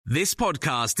This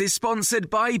podcast is sponsored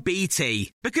by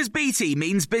BT, because BT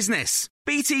means business.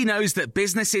 BT knows that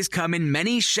businesses come in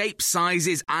many shapes,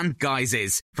 sizes and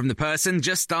guises, from the person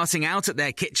just starting out at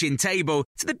their kitchen table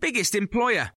to the biggest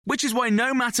employer, which is why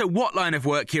no matter what line of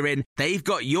work you're in, they've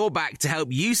got your back to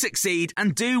help you succeed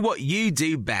and do what you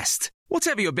do best.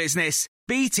 Whatever your business,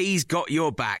 BT's got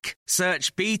your back.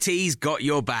 Search BT's got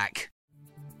your back.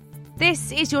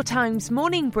 This is your Times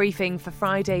morning briefing for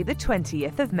Friday the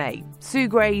 20th of May. Sue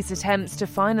Gray's attempts to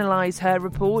finalise her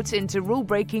report into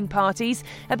rule-breaking parties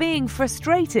are being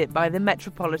frustrated by the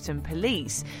Metropolitan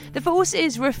Police. The force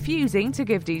is refusing to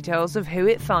give details of who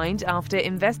it fined after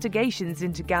investigations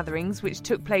into gatherings which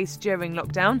took place during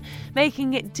lockdown,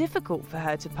 making it difficult for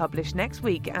her to publish next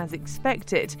week as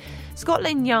expected.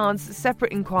 Scotland Yard's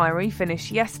separate inquiry finished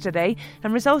yesterday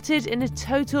and resulted in a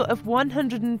total of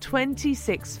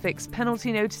 126 fixed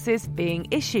penalty notices being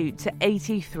issued to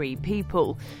 83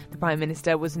 people. The Prime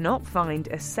Minister was not fined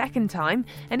a second time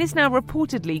and is now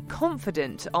reportedly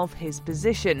confident of his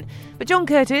position. But John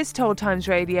Curtis told Times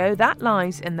Radio that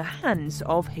lies in the hands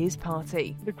of his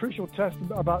party. The crucial test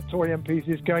about Tory MPs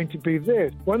is going to be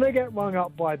this. When they get rung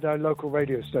up by their local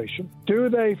radio station, do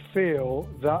they feel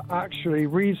they're actually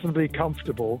reasonably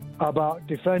comfortable about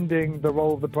defending the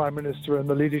role of the Prime Minister and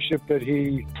the leadership that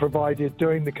he provided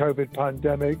during the COVID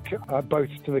pandemic, both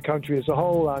to the country as a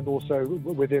whole and also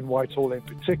within Whitehall in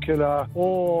particular?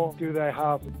 Or do they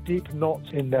have deep knots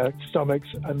in their stomachs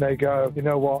and they go, you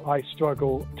know what, I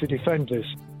struggle to defend this?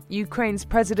 Ukraine's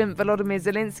President Volodymyr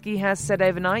Zelensky has said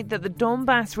overnight that the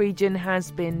Donbass region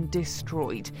has been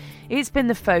destroyed. It's been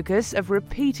the focus of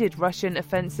repeated Russian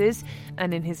offences,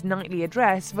 and in his nightly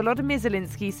address, Volodymyr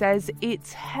Zelensky says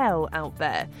it's hell out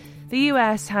there. The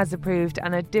US has approved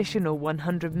an additional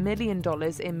 $100 million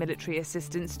in military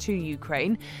assistance to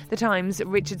Ukraine. The Times'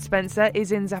 Richard Spencer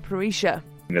is in Zaporizhzhia.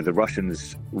 The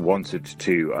Russians wanted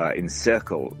to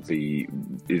encircle the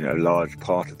large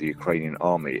part of the Ukrainian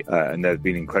army, and there have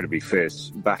been incredibly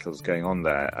fierce battles going on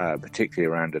there, particularly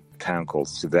around a town called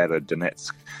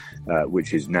Severodonetsk,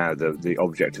 which is now the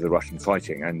object of the Russian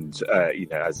fighting. And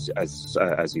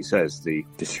as he says, the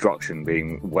destruction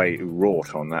being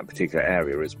wrought on that particular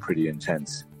area is pretty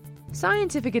intense.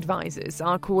 Scientific advisors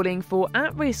are calling for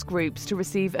at-risk groups to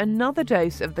receive another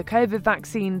dose of the COVID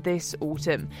vaccine this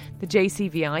autumn. The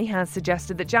JCVI has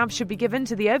suggested that jabs should be given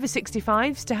to the over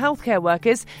 65s, to healthcare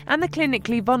workers and the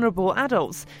clinically vulnerable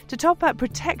adults to top up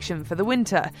protection for the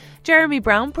winter. Jeremy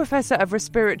Brown, Professor of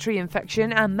Respiratory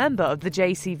Infection and member of the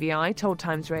JCVI, told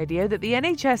Times Radio that the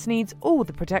NHS needs all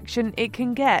the protection it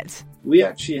can get. We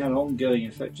actually had ongoing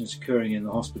infections occurring in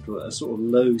the hospital at a sort of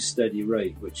low, steady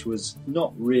rate, which was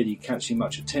not really catching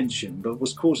much attention, but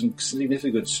was causing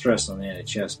significant stress on the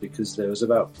NHS because there was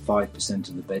about 5%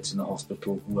 of the beds in the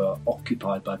hospital were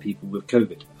occupied by people with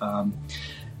COVID.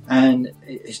 And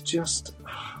it's just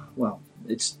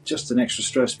an extra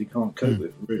stress we can't cope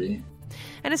with, really.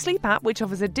 And a sleep app which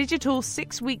offers a digital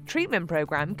 6-week treatment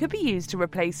programme could be used to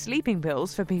replace sleeping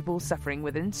pills for people suffering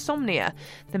with insomnia.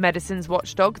 The medicines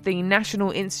watchdog, the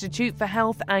National Institute for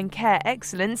Health and Care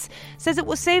Excellence, says it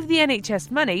will save the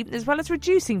NHS money as well as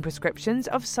reducing prescriptions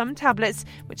of some tablets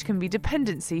which can be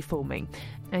dependency forming.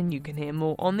 And you can hear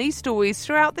more on these stories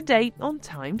throughout the day on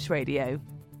Times Radio.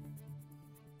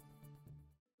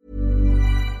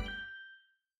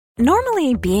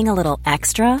 Normally, being a little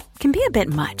extra can be a bit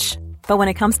much. But when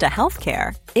it comes to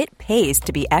healthcare, it pays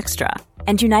to be extra.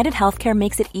 And United Healthcare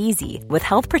makes it easy with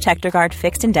Health Protector Guard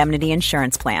fixed indemnity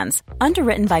insurance plans.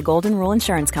 Underwritten by Golden Rule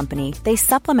Insurance Company, they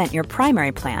supplement your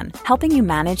primary plan, helping you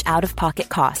manage out-of-pocket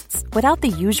costs without the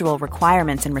usual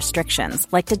requirements and restrictions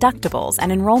like deductibles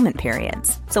and enrollment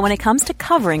periods. So when it comes to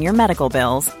covering your medical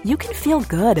bills, you can feel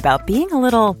good about being a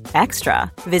little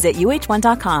extra. Visit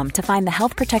uh1.com to find the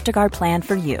Health Protector Guard plan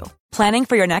for you. Planning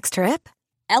for your next trip?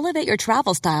 Elevate your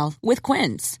travel style with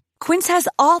Quince. Quince has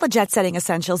all the jet-setting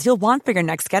essentials you'll want for your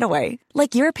next getaway,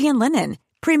 like European linen,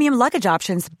 premium luggage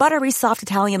options, buttery soft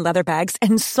Italian leather bags,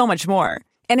 and so much more.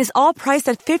 And is all priced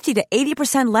at 50 to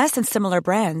 80% less than similar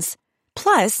brands.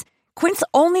 Plus, Quince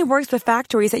only works with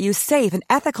factories that use safe and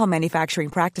ethical manufacturing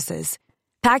practices.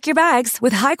 Pack your bags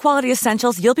with high-quality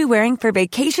essentials you'll be wearing for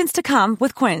vacations to come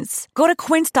with Quince. Go to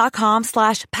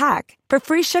quince.com/pack for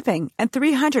free shipping and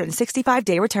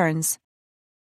 365-day returns.